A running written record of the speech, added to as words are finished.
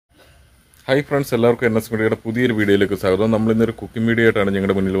Hi friends, എല്ലാവർക്കും NS മീഡിയയുടെ പുതിയൊരു വീഡിയോയിലേക്ക് സ്വാഗതം. നമ്മൾ ഇന്നൊരു കുക്കിംഗ് വീഡിയോ ആയിട്ടാണ്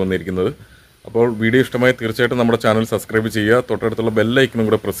നിങ്ങളുടെ മുന്നിൽ വന്നിരിക്കുന്നത്. അപ്പോൾ വീഡിയോ ഇഷ്ടമായി തീർച്ചയായിട്ടും നമ്മുടെ ചാനൽ സബ്സ്ക്രൈബ് ചെയ്യുക, തൊട്ടടുത്തുള്ള ബെൽ ഐക്കണും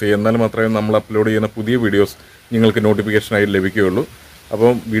കൂടെ പ്രസ് ചെയ്യുക. എന്നാൽ മാത്രമേ നമ്മൾ അപ്ലോഡ് ചെയ്യുന്ന പുതിയ വീഡിയോസ് നിങ്ങൾക്ക് നോട്ടിഫിക്കേഷനായി ലഭിക്കുകയുള്ളൂ.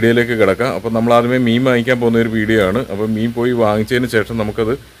 അപ്പം വീഡിയോയിലേക്ക് കിടക്കാം. അപ്പോൾ നമ്മൾ ആദ്യമേ മീൻ വാങ്ങിക്കാൻ പോകുന്ന ഒരു വീഡിയോ ആണ്. അപ്പോൾ മീൻ പോയി വാങ്ങിച്ചതിന് ശേഷം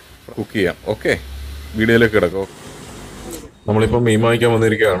നമുക്കത് കുക്ക് ചെയ്യാം. ഓക്കെ, വീഡിയോയിലേക്ക് കിടക്കാം. നമ്മളിപ്പോൾ മീൻ വാങ്ങിക്കാൻ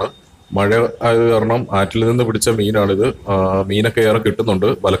വന്നിരിക്കുകയാണ്. മഴ ആയത് കാരണം ആറ്റിൽ നിന്ന് പിടിച്ച മീനാണിത്. മീനൊക്കെ ഏറെ കിട്ടുന്നുണ്ട്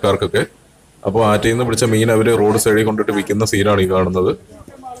വലക്കാർക്കൊക്കെ. അപ്പോൾ ആറ്റിൽ നിന്ന് പിടിച്ച മീൻ അവർ റോഡ് സൈഡിൽ കൊണ്ടിട്ട് വിൽക്കുന്ന സീനാണ് ഈ കാണുന്നത്.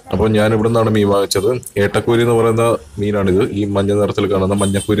 അപ്പോൾ ഞാൻ ഇവിടെ നിന്നാണ് മീൻ വാങ്ങിച്ചത്. ഏട്ടക്കൂരി എന്ന് പറയുന്ന മീനാണിത്. ഈ മഞ്ഞ നിറത്തിൽ കാണുന്ന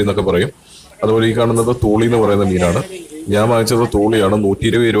മഞ്ഞക്കൂരി എന്നൊക്കെ പറയും. അതുപോലെ ഈ കാണുന്നത് തൂളി എന്ന് പറയുന്ന മീനാണ്. ഞാൻ വാങ്ങിച്ചത് തൂളിയാണ്.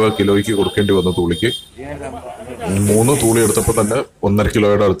 120 രൂപ കിലോയ്ക്ക് കൊടുക്കേണ്ടി വന്നു തൂളിക്ക്. 3 തൂളി എടുത്തപ്പോൾ തന്നെ 1.5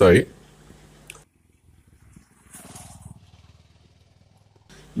 കിലോയുടെ അടുത്തായി.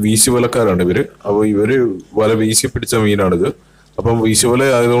 വീശുവലക്കാരാണ് ഇവര്. അപ്പോൾ ഇവര് വല വീശി പിടിച്ച മീനാണിത്. അപ്പം വീശുവല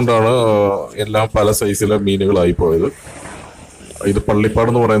ആയതുകൊണ്ടാണ് എല്ലാം പല സൈസിലെ മീനുകളായി പോയത്. ഇത് പള്ളിപ്പാട്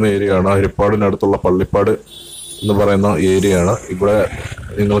എന്ന് പറയുന്ന ഏരിയ ആണ്. ഹരിപ്പാടിനടുത്തുള്ള പള്ളിപ്പാട് എന്ന് പറയുന്ന ഏരിയ ആണ്. ഇവിടെ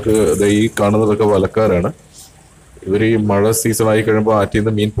നിങ്ങൾക്ക് ഈ കാണുന്നതൊക്കെ വലക്കാരാണ്. ഇവർ ഈ മഴ സീസൺ ആയി കഴിയുമ്പോൾ ആറ്റിൽ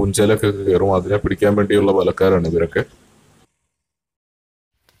നിന്ന് മീൻ പുഞ്ചയിലൊക്കെ കയറും. അതിനെ പിടിക്കാൻ വേണ്ടിയുള്ള വലക്കാരാണ് ഇവരൊക്കെ.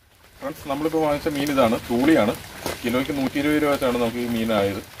 ഫ്രണ്ട്സ്, നമ്മളിപ്പോൾ വാങ്ങിച്ച മീൻ ഇതാണ്, തൂളിയാണ്. കിലോയ്ക്ക് 120 രൂപ വെച്ചാണ് നമുക്ക് ഈ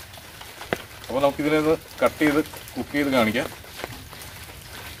മീനായത്. അപ്പോൾ നമുക്കിതിനെ കട്ട് ചെയ്ത് കുക്ക് ചെയ്ത് കാണിക്കാം.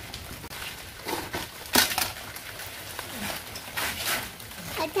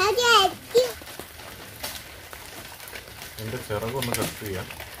 എൻ്റെ ചിറകൊന്ന് കട്ട് ചെയ്യാം.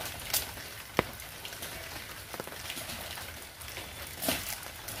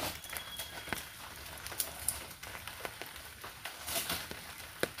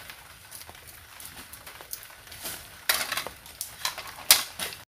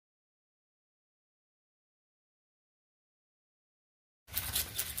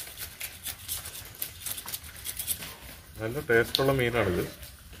 നല്ല ടേസ്റ്റുള്ള മീനാണിത്.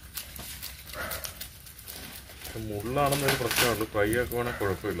 മുള്ളാണെന്നൊരു പ്രശ്നമുള്ളൂ. ഫ്രൈ ആക്കുവാണെങ്കിൽ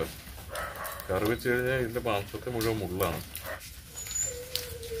കുഴപ്പമില്ല. കറി വെച്ച് കഴിഞ്ഞാൽ ഇതിൻ്റെ മാംസത്തെ മുഴുവൻ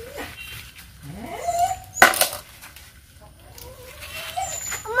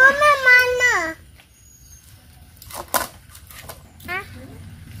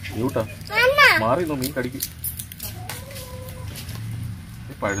മാറിന്നോ, മീൻ കടിക്കും.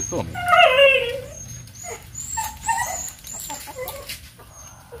 പഴുത്തോ മീൻ?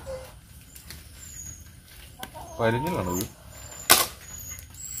 പരിഞ്ഞിലാണത്.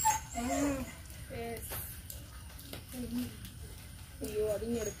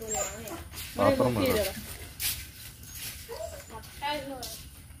 പാത്രം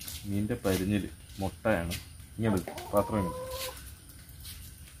മീൻ്റെ പരിഞ്ഞില് മുട്ടയാണ്. ഇങ്ങനെ പാത്രം.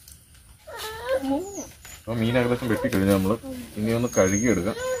 അപ്പോൾ മീൻ ഏകദേശം വെട്ടിക്കഴിഞ്ഞാൽ നമ്മൾ ഇനി ഒന്ന്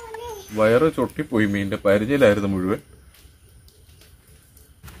കഴുകിയെടുക്കാം. വയറ് ചൊട്ടിപ്പോയി. മീനിൻ്റെ പരിഞ്ഞിലായിരുന്നു മുഴുവൻ.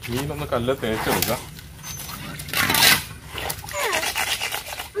 മീനൊന്ന് കല്ല് തേച്ചെടുക്കാം.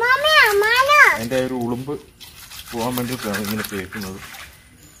 അതിൻ്റെ ഒരു ഉളുമ്പ് പോകാൻ വേണ്ടിയിട്ടാണ് ഇങ്ങനെ തേക്കുന്നത്.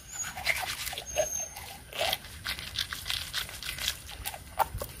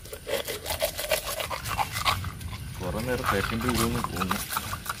 കുറെ നേരം തേക്കേണ്ടി വരുമെന്ന് തോന്നുന്നു.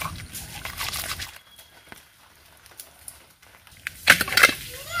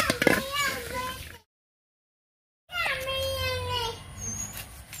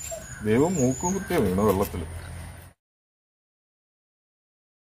 ദൈവം മൂക്കും കുത്തിയാ വീണു വെള്ളത്തിൽ.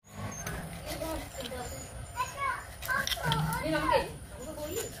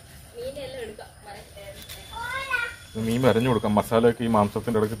 മീൻ വരഞ്ഞു കൊടുക്കാം. മസാലയൊക്കെ ഈ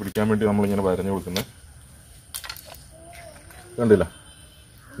മാംസത്തിൻ്റെ ഇടയ്ക്ക് പിടിക്കാൻ വേണ്ടി നമ്മളിങ്ങനെ വരഞ്ഞു കൊടുക്കുന്നത് കണ്ടില്ല.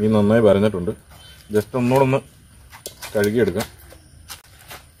 മീൻ നന്നായി വരഞ്ഞിട്ടുണ്ട്. ജസ്റ്റ് ഒന്നുകൂടെ ഒന്ന് കഴുകിയെടുക്കാം.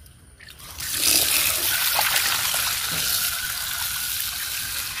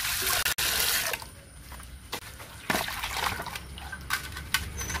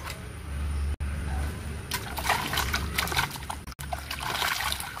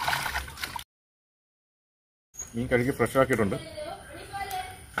 മീൻ കഴുകി ഫ്രഷ് ആക്കിയിട്ടുണ്ട്.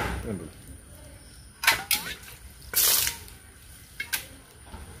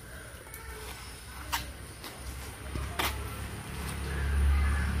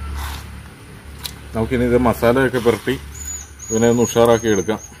 നമുക്കിനി ഇത് മസാലയൊക്കെ പുരട്ടി ഇതിനെ ഒന്ന് ഉഷാറാക്കി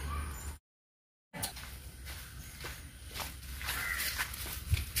എടുക്കാം.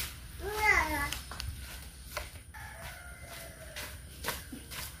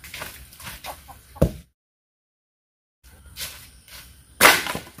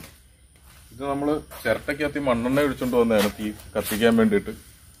 ഇത് നമ്മൾ ചിരട്ടയ്ക്കകത്ത് മണ്ണെണ്ണ ഒഴിച്ചുകൊണ്ട് വന്നതാണ് തീ കത്തിക്കാൻ വേണ്ടിയിട്ട്.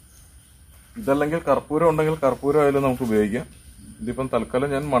 ഇതല്ലെങ്കിൽ കർപ്പൂരം ഉണ്ടെങ്കിൽ കർപ്പൂരം ആയാലും നമുക്ക് ഉപയോഗിക്കാം. ഇതിപ്പം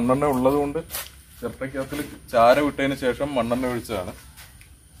തൽക്കാലം ഞാൻ മണ്ണെണ്ണ ഉള്ളതുകൊണ്ട് ചിരട്ടയ്ക്കകത്തിൽ ചാര വിട്ടതിന് ശേഷം മണ്ണെണ്ണ ഒഴിച്ചതാണ്.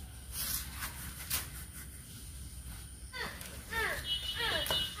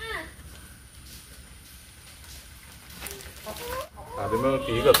 ആദ്യമേ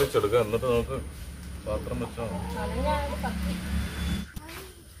തീ കത്തിച്ചെടുക്കുക, എന്നിട്ട് നമുക്ക് പാത്രം വെച്ചാൽ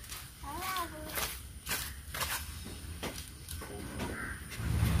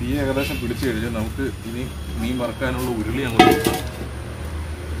തീ ഏകദേശം പിടിച്ചു കഴിഞ്ഞാൽ നമുക്ക് ഇനി മീൻ വറുക്കാനുള്ള ഉരുളി അങ്ങോട്ട് വെക്കാം.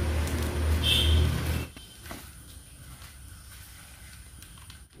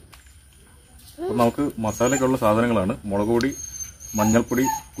 അപ്പം നമുക്ക് മസാലയ്ക്കുള്ള സാധനങ്ങളാണ് മുളക് പൊടി, മഞ്ഞൾപ്പൊടി,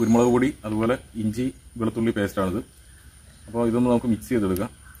 കുരുമുളക് പൊടി, അതുപോലെ ഇഞ്ചി വെളുത്തുള്ളി പേസ്റ്റാണിത്. അപ്പോൾ ഇതൊന്ന് നമുക്ക് മിക്സ് ചെയ്തെടുക്കാം.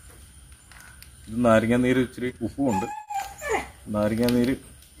 ഇത് നാരങ്ങാനീര്, ഇച്ചിരി ഉപ്പുമുണ്ട്. നാരങ്ങാനീര്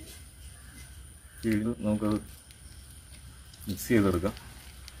പിഴിഞ്ഞ് നമുക്കത് മിക്സ് ചെയ്തെടുക്കാം.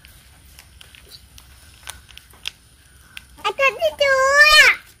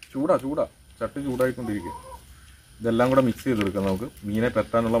 ചൂടാ ചട്ടി ചൂടായിക്കൊണ്ടിരിക്കുക. ഇതെല്ലാം കൂടെ മിക്സ് ചെയ്തെടുക്കാം. നമുക്ക് മീനെ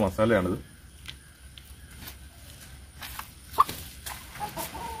പെരട്ടാനുള്ള മസാലയാണിത്.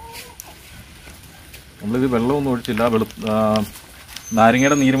 നമ്മളിത് വെള്ളമൊന്നും ഒഴിച്ചില്ല,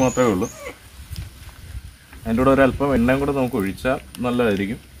 നാരങ്ങയുടെ നീര് മാത്രമേ ഉള്ളൂ. അതിൻ്റെ കൂടെ ഒരല്പം എണ്ണയും കൂടെ നമുക്ക് ഒഴിച്ചാൽ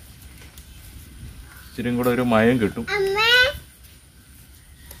നല്ലതായിരിക്കും. ഇച്ചിരിയും കൂടെ ഒരു മയം കിട്ടും.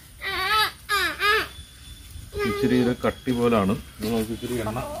 ഇച്ചിരി ഒരു കട്ടി പോലാണ്. ഇത് നമുക്ക് ഇച്ചിരി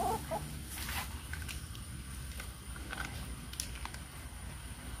എണ്ണ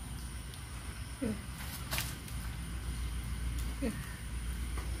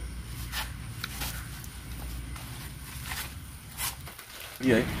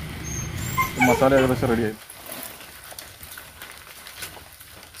റെഡിയായി. മസാല ഏകദേശം റെഡിയായി.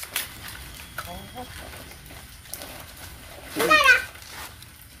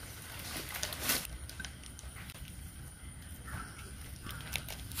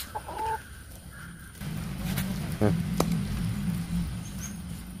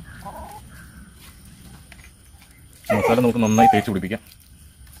 മസാല നമുക്ക് നന്നായി തേച്ച് പിടിപ്പിക്കാം.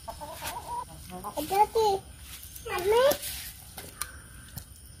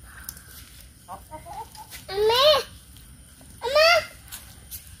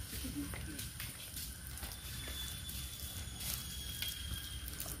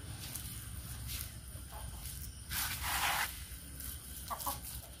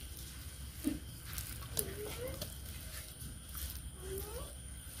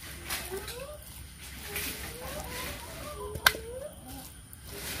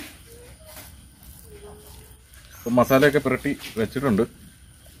 ഇപ്പം മസാലയൊക്കെ പുരട്ടി വെച്ചിട്ടുണ്ട്.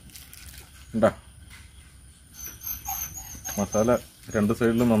 ഉണ്ടാ മസാല രണ്ട്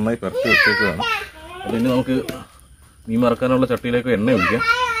സൈഡിലും നന്നായി പുരട്ടി വെച്ചേക്കുകയാണ്. അതിന് നമുക്ക് മീൻ വറുക്കാനുള്ള ചട്ടിയിലേക്ക് എണ്ണ ഒഴിക്കാം.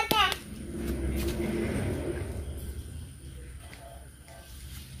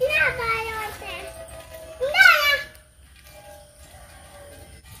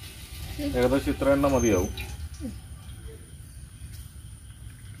 ഏകദേശം ഇത്ര എണ്ണ മതിയാവും.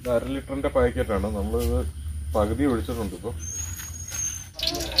 ഇത് 1/2 ലിറ്ററിന്റെ പാക്കറ്റാണ്. നമ്മളിത് പകുതി ഒഴിച്ചിട്ടുണ്ട്. ഇപ്പോൾ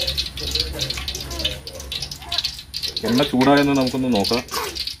എണ്ണ ചൂടായെന്ന് നമുക്കൊന്ന് നോക്കാം.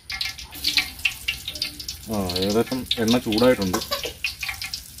 ഏകദേശം എണ്ണ ചൂടായിട്ടുണ്ട്.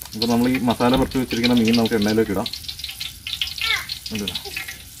 അപ്പോൾ നമ്മൾ ഈ മസാല പുറത്ത് വെച്ചിരിക്കുന്ന മീൻ നമുക്ക് എണ്ണയിലേക്ക് ഇടാം. ഉണ്ടല്ലോ,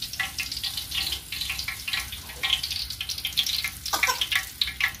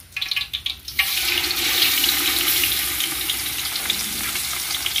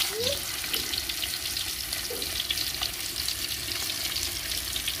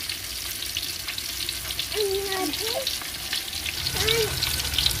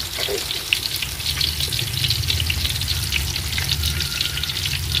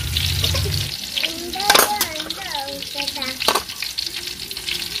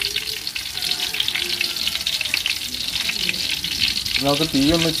 നമുക്ക് തീ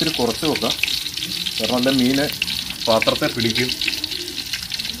ഒന്ന് ഇച്ചിരി കുറച്ച് വെക്കാം. കാരണം എൻ്റെ മീന് പാത്രത്തെ പിടിക്കും.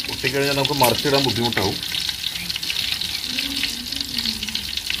 പൊട്ടിക്കഴിഞ്ഞാൽ നമുക്ക് മറിച്ചിടാൻ ബുദ്ധിമുട്ടാവും.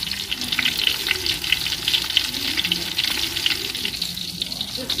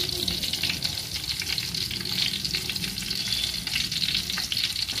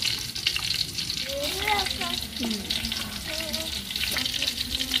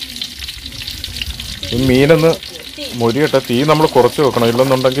 ഈ മീനൊന്ന് മൊരിയട്ടെ. തീ നമ്മൾ കുറച്ച് വെക്കണം,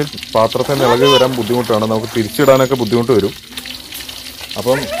 ഇല്ലെന്നുണ്ടെങ്കിൽ പാത്രത്തിൽ നിന്ന് ഇളകി വരാൻ ബുദ്ധിമുട്ടാണ്. നമുക്ക് തിരിച്ചിടാനൊക്കെ ബുദ്ധിമുട്ട് വരും.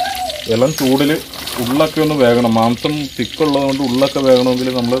 അപ്പം ഇളം ചൂടിൽ ഉള്ളൊക്കെ ഒന്ന് വേകണം. മാംസം തിക്കുള്ളതുകൊണ്ട് ഉള്ളൊക്കെ വേകണമെങ്കിൽ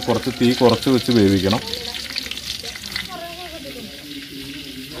നമ്മൾ കുറച്ച് തീ കുറച്ച് വെച്ച് വേവിക്കണം.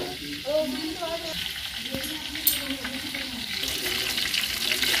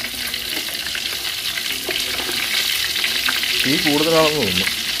 തീ കൂടുതലാണെന്ന് തോന്നുന്നു.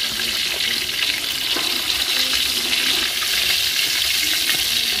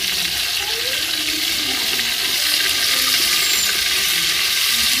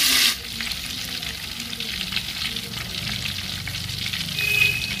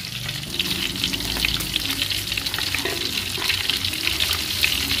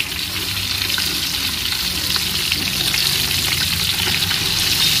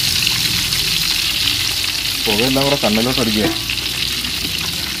 പുകയെല്ലാം കൂടെ കണ്ണിലോട്ട് അടിക്കുക.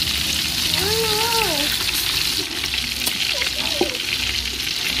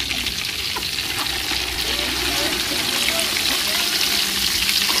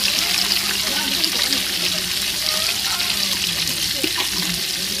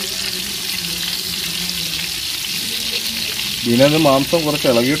 ഇതിനകത്ത് മാംസം കുറച്ച്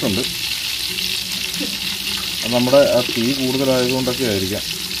ഇളകിയിട്ടുണ്ട്. അത് നമ്മുടെ ആ തീ കൂടുതലായതുകൊണ്ടൊക്കെ ആയിരിക്കാം.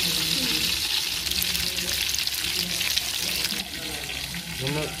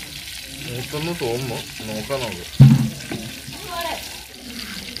 ഒന്ന് മൂത്തൊന്ന് തോന്നുന്നു, നോക്കാം നമുക്ക്.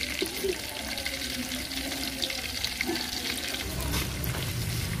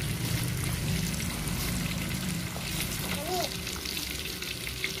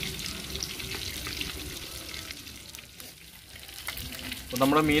 അപ്പോൾ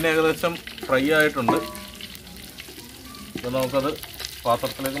നമ്മുടെ മീൻ ഏകദേശം ഫ്രൈ ആയിട്ടുണ്ട്. അപ്പോൾ നമുക്കത്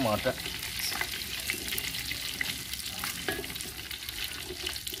പാത്രത്തിലേക്ക് മാറ്റാം.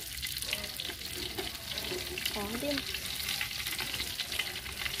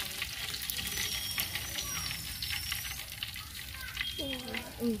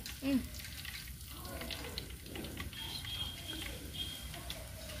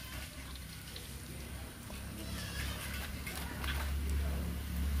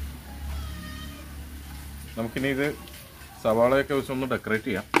 നമുക്കിനി ഇത് സവാളയൊക്കെ വെച്ചൊന്ന് ഡെക്കറേറ്റ്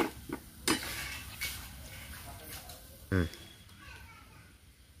ചെയ്യാം.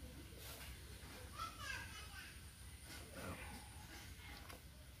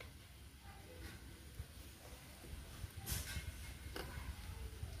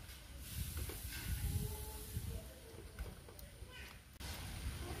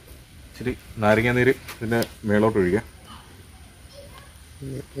 ഇച്ചിരി നാരങ്ങാനീര് ഇതിൻ്റെ മേളോട്ട് ഒഴിക്കാം.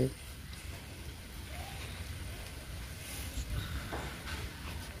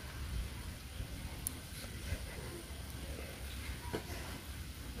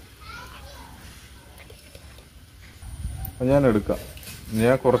 ഞാൻ എടുക്കാം.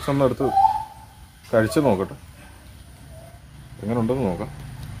 ഞാൻ കുറച്ചൊന്നും എടുത്ത് കഴിച്ച് നോക്കട്ടെ, എങ്ങനെ ഉണ്ടെന്ന് നോക്കാം.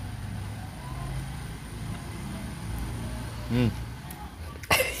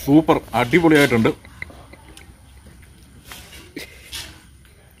 സൂപ്പർ, അടിപൊളിയായിട്ടുണ്ട്.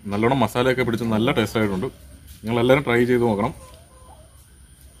 നല്ലോണം മസാലയൊക്കെ പിടിച്ച് നല്ല ടേസ്റ്റ് ആയിട്ടുണ്ട്. നിങ്ങളെല്ലാവരും ട്രൈ ചെയ്ത് നോക്കണം.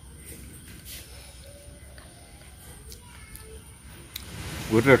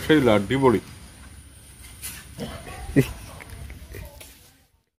 ഒരു രക്ഷയില്ല, അടിപൊളി.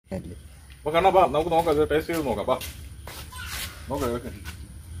 അപ്പോൾ കാണാം, ബാ നമുക്ക് നോക്കാം, ഇത് ടേസ്റ്റ് ചെയ്ത് നോക്കാം. ബാ നോക്കാം,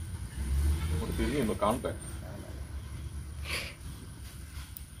 തിരിഞ്ഞു കാണട്ടെ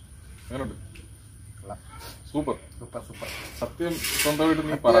എങ്ങനെയുണ്ട്. Super super super. സത്യം സ്വന്തമായിട്ട്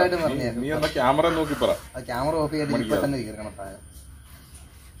നീ പറ. നീ എന്നാ ക്യാമറ നോക്കി പറ. ക്യാമറ ഓഫ് ചെയ്തിട്ട്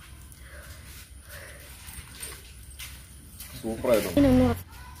സൂപ്പറായിരുന്നു.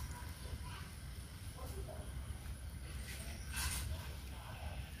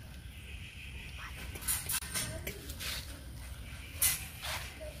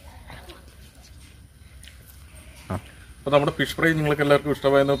 അപ്പോൾ നമ്മുടെ ഫിഷ് ഫ്രൈ നിങ്ങൾക്ക് എല്ലാവർക്കും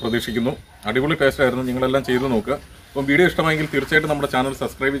ഇഷ്ടമായെന്ന് പ്രതീക്ഷിക്കുന്നു. അടിപൊളി ടേസ്റ്റ് ആയിരുന്നു. നിങ്ങളെല്ലാം ചെയ്ത് നോക്കുക. അപ്പോൾ വീഡിയോ ഇഷ്ടമായെങ്കിൽ തീർച്ചയായിട്ടും നമ്മുടെ ചാനൽ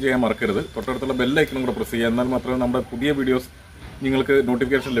സബ്സ്ക്രൈബ് ചെയ്യാൻ മറക്കരുത്. തൊട്ടടുത്തുള്ള ബെല്ലൈക്കനും കൂടെ പ്രസ് ചെയ്യുക. എന്നാൽ മാത്രമേ നമ്മുടെ പുതിയ വീഡിയോസ് നിങ്ങൾക്ക്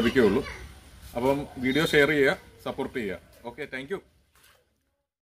നോട്ടിഫിക്കേഷൻ ലഭിക്കുകയുള്ളൂ. അപ്പം വീഡിയോ ഷെയർ ചെയ്യുക, സപ്പോർട്ട് ചെയ്യുക. Okay, thank you.